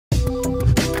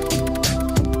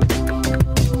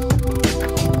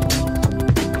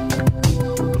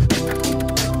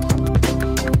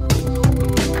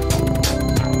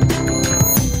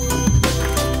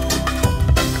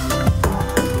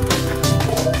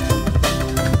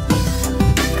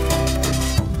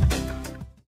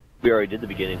We already did the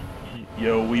beginning.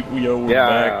 We're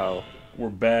back. We're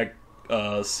back.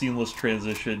 Seamless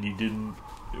transition. You didn't.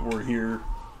 We're here.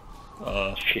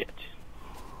 Shit.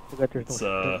 It's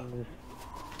the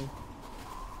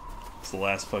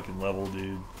last fucking level,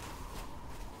 dude.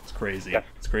 It's crazy. Yeah.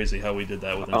 It's crazy how we did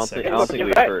that within seconds. I don't think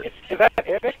we hurt. Is that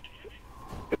Erick?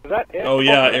 Is that Erick? Oh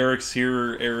yeah, Erick's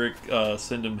here. Erick,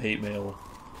 send him hate mail.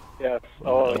 Yes.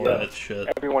 Oh yeah. That shit.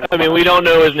 Everyone. I mean, we don't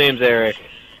know his name's Erick.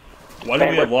 Why do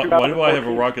we have? Why do I have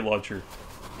a rocket launcher?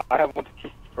 I have one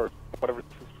or whatever.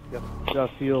 Yeah.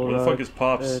 Where the fuck is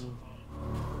Pops?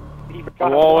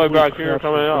 All the way back here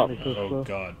coming up. Oh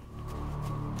god.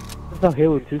 That's how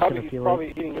Halo 2's gonna feel probably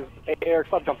like. eating his... Hey, Erick,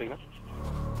 stop jumping, man.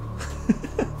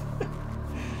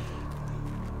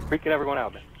 Freaking everyone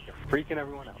out, man. You're freaking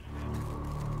everyone out.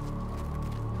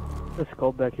 There's a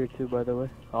skull back here too, by the way.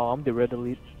 Oh, I'm the red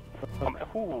elite.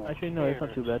 Actually, no, it's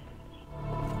not too bad.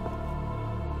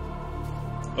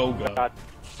 Oh god.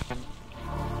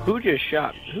 Who just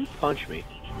shot? Who punched me?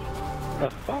 The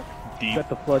fuck? Deep. Got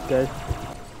the flood, guys.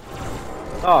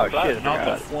 Oh shit! Not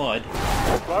the flood.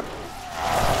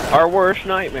 Our worst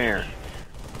nightmare.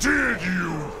 Did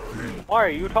you? Why are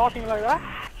you talking like that?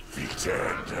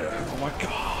 Oh my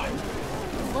god.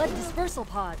 Flood dispersal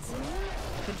pods.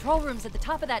 Control room's at the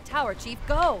top of that tower, Chief.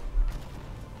 Go!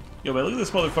 Yo, man, look at this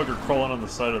motherfucker crawling on the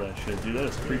side of that shit, dude. That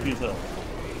is creepy as hell.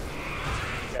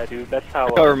 Yeah, dude, that's how...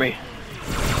 Cover me.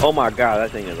 Oh my god,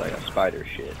 that thing is like a spider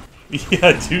shit.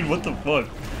 Yeah, dude, what the fuck?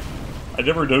 I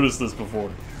never noticed this before.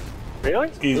 Really?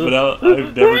 Gaze, but I've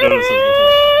never noticed this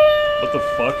before. What the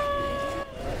fuck?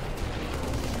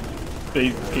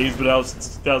 Gaze been out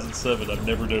since 2007. I've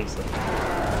never noticed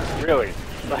that. Really?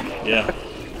 Yeah.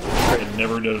 I've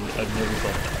never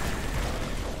thought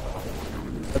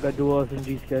I got dual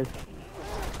SMGs, guys.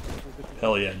 that.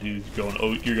 Hell yeah, dude.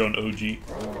 You're going OG.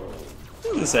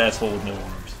 Look at this asshole with no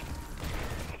arms.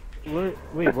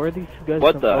 Wait, where are these two guys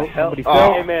What from? the hell?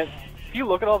 Oh, hey man, if you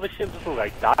look at all this shit, this looks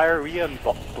like diarrhea and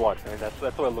blood. I mean, that's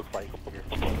what it looks like.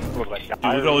 It looks like Dude,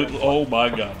 diarrhea. look at all, oh my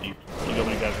god, dude. Look how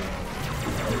many guys are.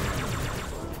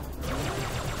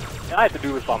 And I had to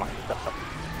do this by myself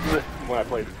when I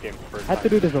played this game the first I had to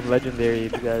time. do this on Legendary,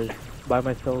 guys, by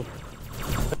myself.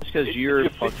 That's because you're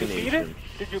fucking Did you beat it? Asian.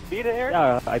 Did you beat it, Erick?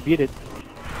 Yeah, I beat it.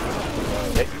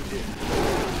 Yeah, you did.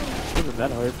 It wasn't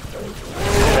that hard.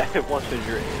 Yeah, it was because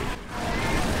you're Asian.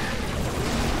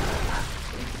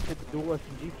 It's dual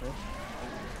SMGs, man.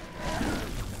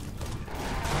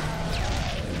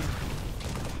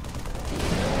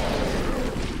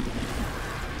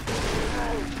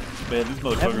 Man, these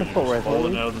motherfuckers are just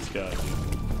falling out of the sky.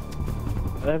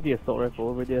 I have the assault rifle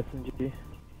over the SMG.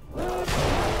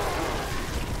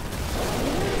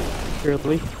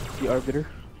 Currently, the Arbiter.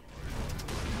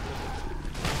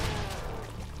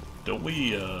 Don't we,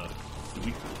 do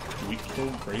we kill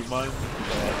Gravemind?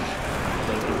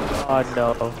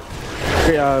 No.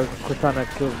 Cortana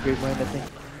killed Gravemind, I think.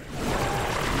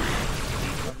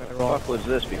 What the fuck was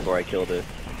this before I killed it?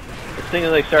 This thing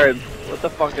is like started. What the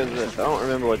fuck is this? I don't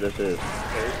remember what this is.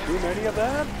 There's too many of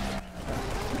them?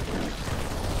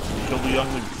 Kill the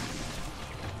youngling.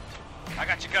 I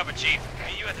got you covered, Chief.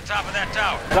 Meet you at the top of that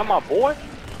tower. Is that my boy?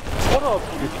 What up?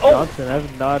 Johnson,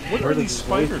 I've not What are heard of these his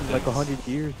voice spider in like things? 100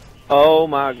 years. Oh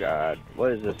my god.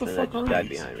 What is this What the thing fuck that just are died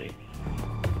these? behind me?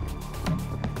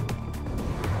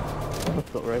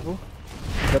 Assault rifle.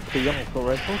 That's the young assault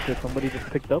rifle that somebody just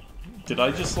picked up. Did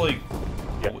I just like...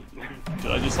 Yeah.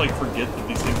 Did I just like forget that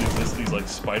these things exist, these like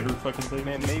spider fucking things?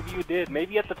 Man, maybe you did.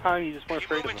 Maybe at the time you just weren't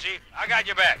Keep afraid of moving, them. Chief. I got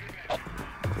your back.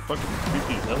 Fucking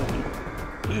creepy as hell, dude.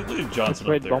 Look at Johnson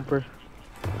Red up there. bumper.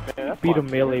 Man, that's Beat my him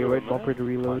melee, nigga, red man. bumper to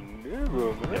reload. My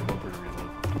nigga, man. Yeah, bumper to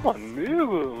reload. Come on,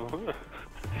 nigga.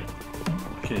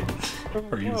 Okay.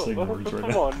 Are you saying words right Come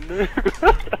now? on, nigga.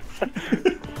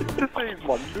 This ain't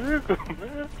my nigga,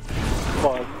 man.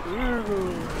 My nigga.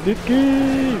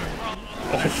 Nicky!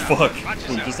 Oh fuck!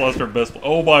 We just lost our best.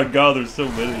 Oh my god, there's so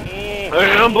many.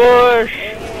 Ambush!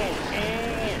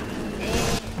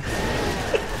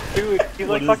 Dude, he's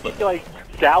like What is fucking that? like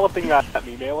galloping at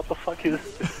me, man. What the fuck is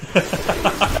this?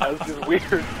 That was just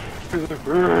weird.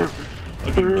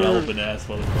 Fucking galloping ass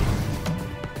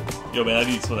motherfucker. Yo man, I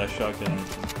need some of that shotgun.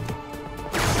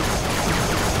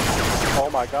 Oh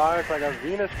my god, it's like a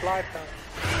Venus flytrap.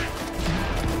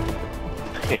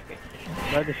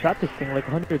 I just shot this thing like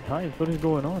 100 times. What is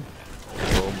going on?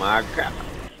 Oh my god.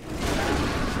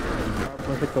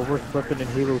 It's like the worst weapon in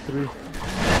Halo 3.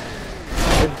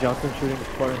 There's Johnson shooting the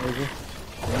Spartan laser.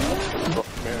 Oh,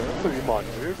 man, that's pretty my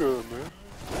nigga, man.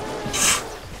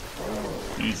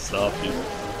 Please stop, dude.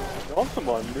 That's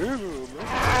my nigga, man.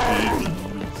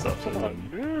 Please stop saying My that.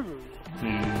 nigga.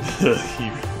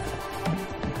 Dude.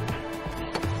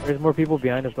 There's more people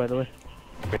behind us, by the way.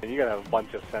 Man, you gotta have a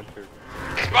bunch of sensors.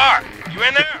 Spark, you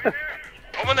in there?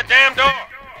 Open the damn door.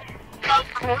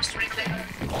 Of course, Reaper.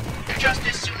 Just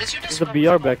as soon as you There's a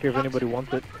BR back here if anybody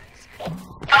wants it.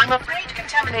 I'm afraid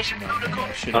contamination protocol.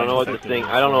 I don't know what this thing.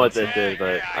 I don't know what this is,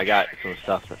 but I got some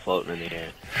stuff that's floating in the air.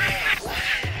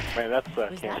 Man, that's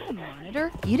Was that a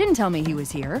monitor? You didn't tell me he was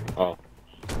here. Oh.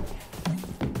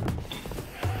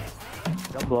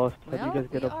 I'm lost. How do Well, you guys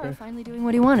get we up are there? finally doing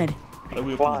what he wanted. How do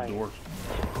we open the door?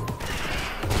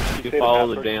 You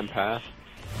follow the damn path.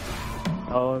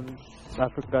 I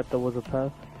forgot there was a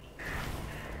path.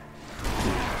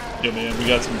 Yeah, man, we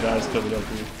got some guys coming up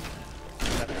here.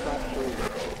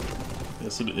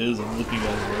 Yes, it is. I'm looking at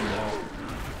it right now.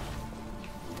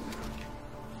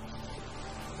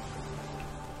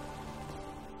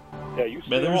 Yeah, you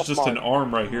Man, there's just an an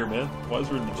arm right here, man. Why is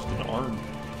there just an arm?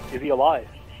 Is he alive?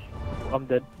 I'm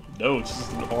dead. No, it's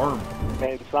just an arm. Man,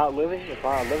 it's not living? It's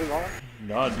not a living arm?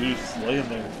 Nah, dude, it's just laying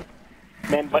there.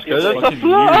 Man, but It's it's the fucking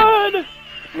flood!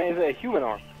 man, is it a human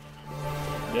arm?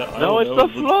 Yeah, I No, don't it's know. the It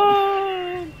looks-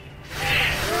 flood!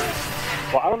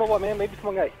 Well, I don't know what, man. Maybe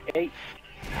someone got ate.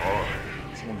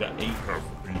 Someone got 8.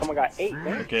 Someone got ate,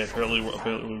 man. Okay, apparently we're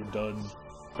done.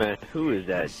 Man, who is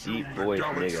that deep voice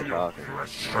nigga talking?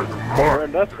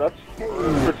 Man, that's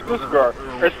it's this guy.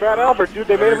 It's Fat Albert, dude.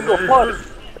 They made him into a flood.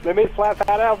 They made Fat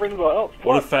Albert into a What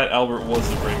flood. if Fat Albert was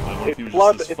the great one? What if he was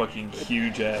Flood- just this fucking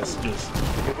huge ass, just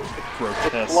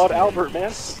grotesque? It's Flood Albert, man.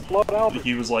 Flood Albert.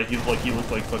 He was like he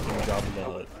looked like fucking Jabba the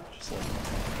Hutt. Just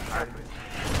like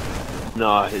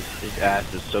Nah, his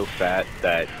ass is so fat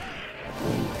that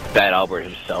Fat Albert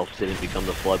himself didn't become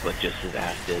the flood, but just his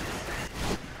ass did.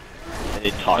 And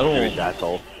it talked through his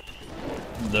asshole.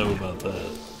 know about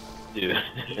that. Dude.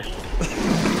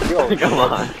 Yo, Come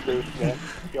on.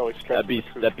 Yo, That'd be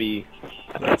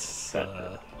That's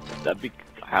that'd be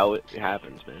how it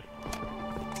happens, man.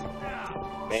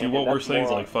 see what we're saying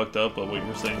is like fucked up, but what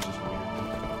you're saying is just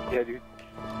weird. Yeah, dude.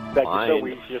 That Fine. so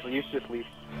weird. You should just leave.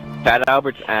 Fat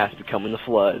Albert's ass becoming the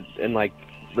flood, and like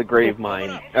the grave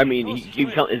mine. I mean,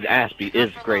 his ass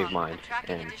is grave mine,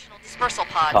 and Dispersal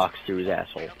pods. talks through his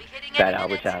asshole. Fat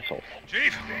Albert's asshole.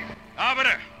 Chief,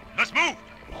 Arbiter, let's move.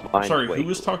 Mine, Sorry, wait. who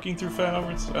was talking through Fat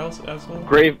Albert's asshole?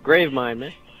 Grave mine,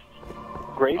 man.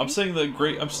 Gravy? I'm saying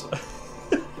that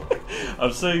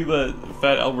I'm saying that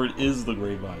Fat Albert is the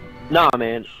grave mine. Nah,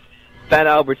 man. Fat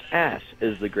Albert's ass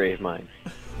is the grave mine.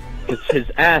 Cause his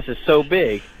ass is so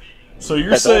big So you're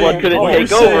that the saying flood couldn't what you're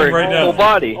take over saying right his now? whole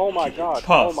body. Oh my god.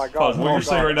 Pause. Oh my god. Pause. What Oh you're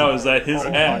saying god. right now is that his Oh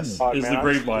my ass god, is the man.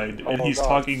 grave mine, and Oh he's god.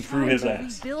 talking through his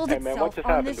ass. Build Hey, man, what itself just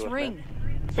on happened this to us, ring.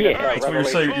 Yeah. That's what you're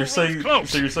saying. You're saying. Close.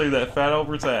 So you're saying that Fat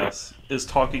Albert's ass is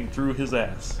talking through his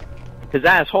ass. His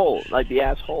asshole, like the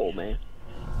asshole, man.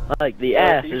 Like the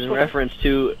ass is in reference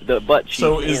to the butt cheek.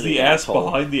 So is and the ass asshole.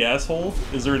 behind the asshole?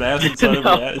 Is there an ass inside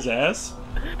No. of his ass?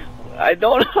 I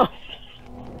don't know.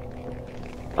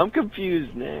 I'm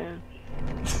confused, man.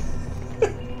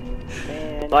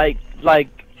 Like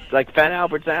Fat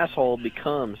Albert's asshole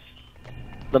becomes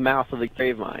the mouth of the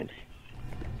grave mine.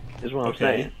 Is what I'm Okay.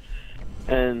 saying.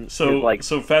 And So it's like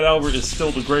so Fat Albert is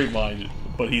still the grave mine,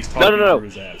 but he's talking no. through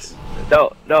his ass.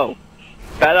 no,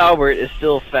 Fat Albert is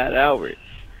still Fat Albert,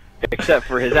 except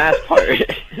for his ass part.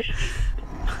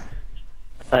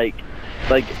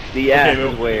 like the ass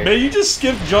is where. Man, you just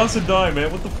skipped Johnson Dye,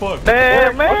 man. What the fuck?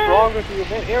 Erick, Man, what's wrong with you,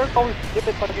 man? Eric always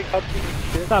skipping fucking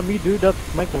cutscenes. It's not me, dude.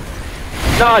 That's Michael.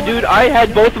 Nah, dude, I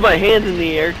had both of my hands in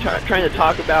the air trying to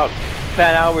talk about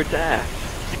Fat Albert's ass.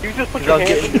 You just put your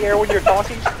hands in the air when you're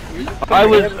talking? I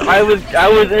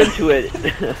was into it,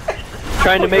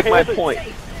 trying to make my point.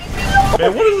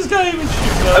 Man, what is this guy even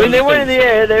shooting at? I mean, they weren't in the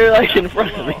air; they were like in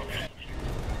front of me.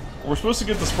 We're supposed to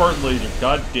get the Spartan laser.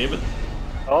 God damn it!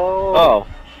 Oh.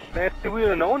 Man, we would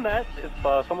have known that if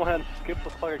someone hadn't skipped the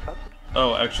fucking cutscene.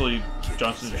 Oh, actually,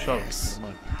 Johnson just shot him.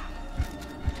 Never mind.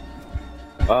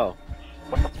 Oh.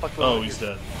 What the fuck was Oh, that? he's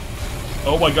dead.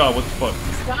 Oh my god, what the fuck?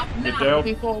 Stop Get now down.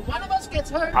 before one of us gets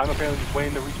hurt. I'm apparently just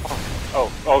waiting to respawn.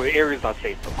 Oh, the area's not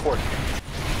safe, of course.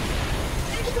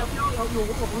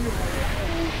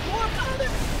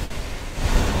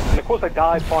 And of course I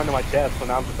died falling to my death, so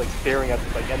now I'm just like staring at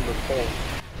this like endless hole.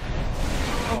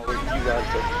 Oh, wait, you guys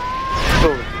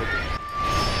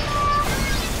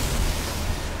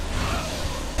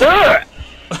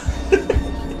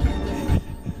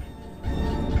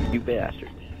You bastard.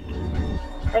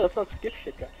 Alright, let's not skip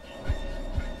shit, guys.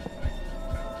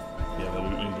 Yeah, but we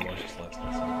need to watch this last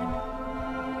night.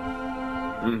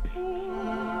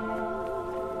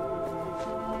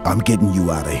 I'm getting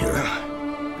you out of here.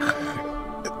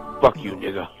 Fuck you,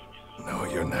 nigga. No,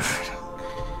 you're not.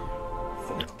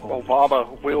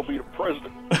 Obama will be the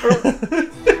president.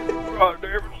 God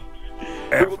damn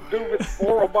it. We'll do this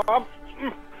for Obama.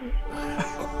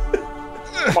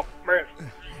 Oh, man.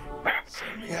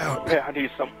 Send me out. Yeah, I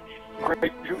need some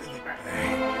grape juice.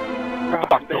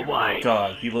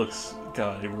 God, he looks.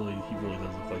 God, he really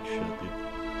does look like shit, dude.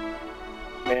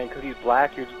 Man, because he's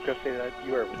black, you're just gonna say that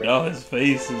you are. No, his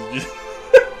face is just.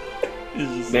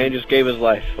 Man just gave his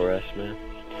life for us, man.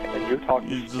 And you're talking.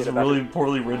 He's just really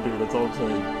poorly rendered. That's all I'm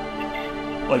saying.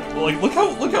 Like, look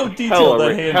how detailed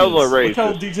that hand is. Look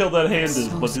how detailed that hand is,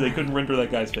 but they couldn't render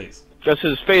that guy's face. Because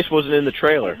his face wasn't in the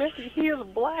trailer. Man, he is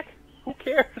black. Who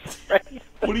cares, right?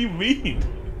 What do you mean?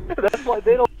 That's why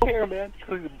they don't care, man.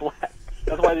 Because he's black.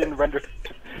 That's why they didn't render.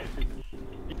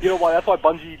 You know why? That's why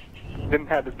Bungie didn't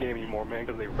have this game anymore, man.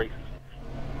 Because they racist.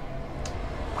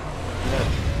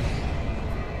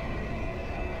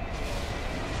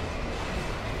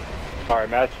 Sorry,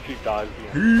 Master Chief dies at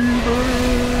the end.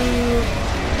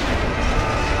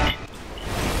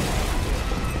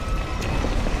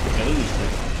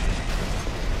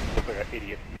 Looks like an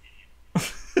idiot.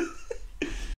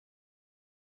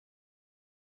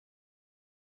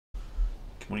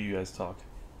 When do you guys talk?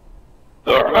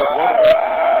 Okay,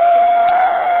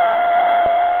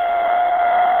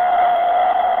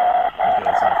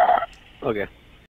 that's enough. Okay.